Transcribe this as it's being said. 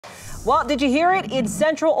Well, did you hear it? In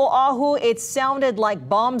Central Oahu, it sounded like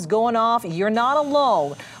bombs going off. You're not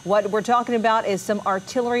alone. What we're talking about is some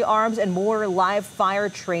artillery arms and more live fire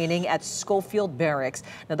training at Schofield Barracks.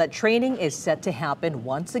 Now, that training is set to happen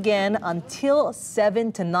once again until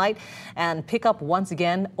 7 tonight and pick up once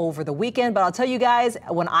again over the weekend. But I'll tell you guys,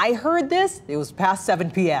 when I heard this, it was past 7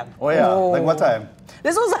 p.m. Oh, yeah. Like what time?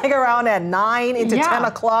 This was like around at 9 into 10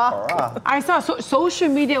 o'clock. I saw social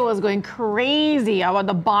media was going crazy about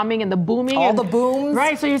the bombing and the booming. All the booms.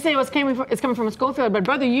 Right, so you say it's coming from Schofield, but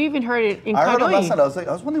brother, you even heard it in Kaneohe. I heard it last night.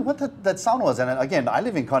 I was wondering what that sound was. And again, I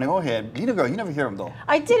live in Kaneohe, and Lena girl, you never hear them though.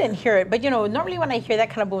 I didn't hear it, but you know, normally when I hear that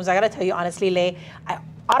kind of booms, I gotta tell you honestly, Lay, I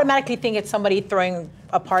automatically think it's somebody throwing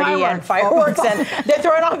a party and fireworks and they're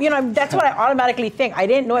throwing off, you know, that's what I automatically think. I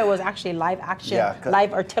didn't know it was actually live action,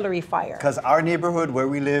 live artillery fire. Because our neighborhood where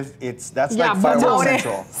we live, that's Yeah, like fireworks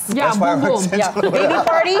central. Yeah, that's fireworks central. Baby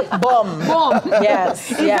party, boom. Boom.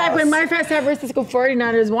 Yes. In fact, when my friend San Francisco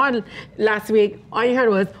 49ers won last week, all you heard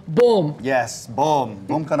was boom. Yes, boom.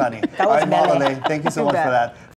 Boom kanani. That was All right, Malale, thank you so much for that.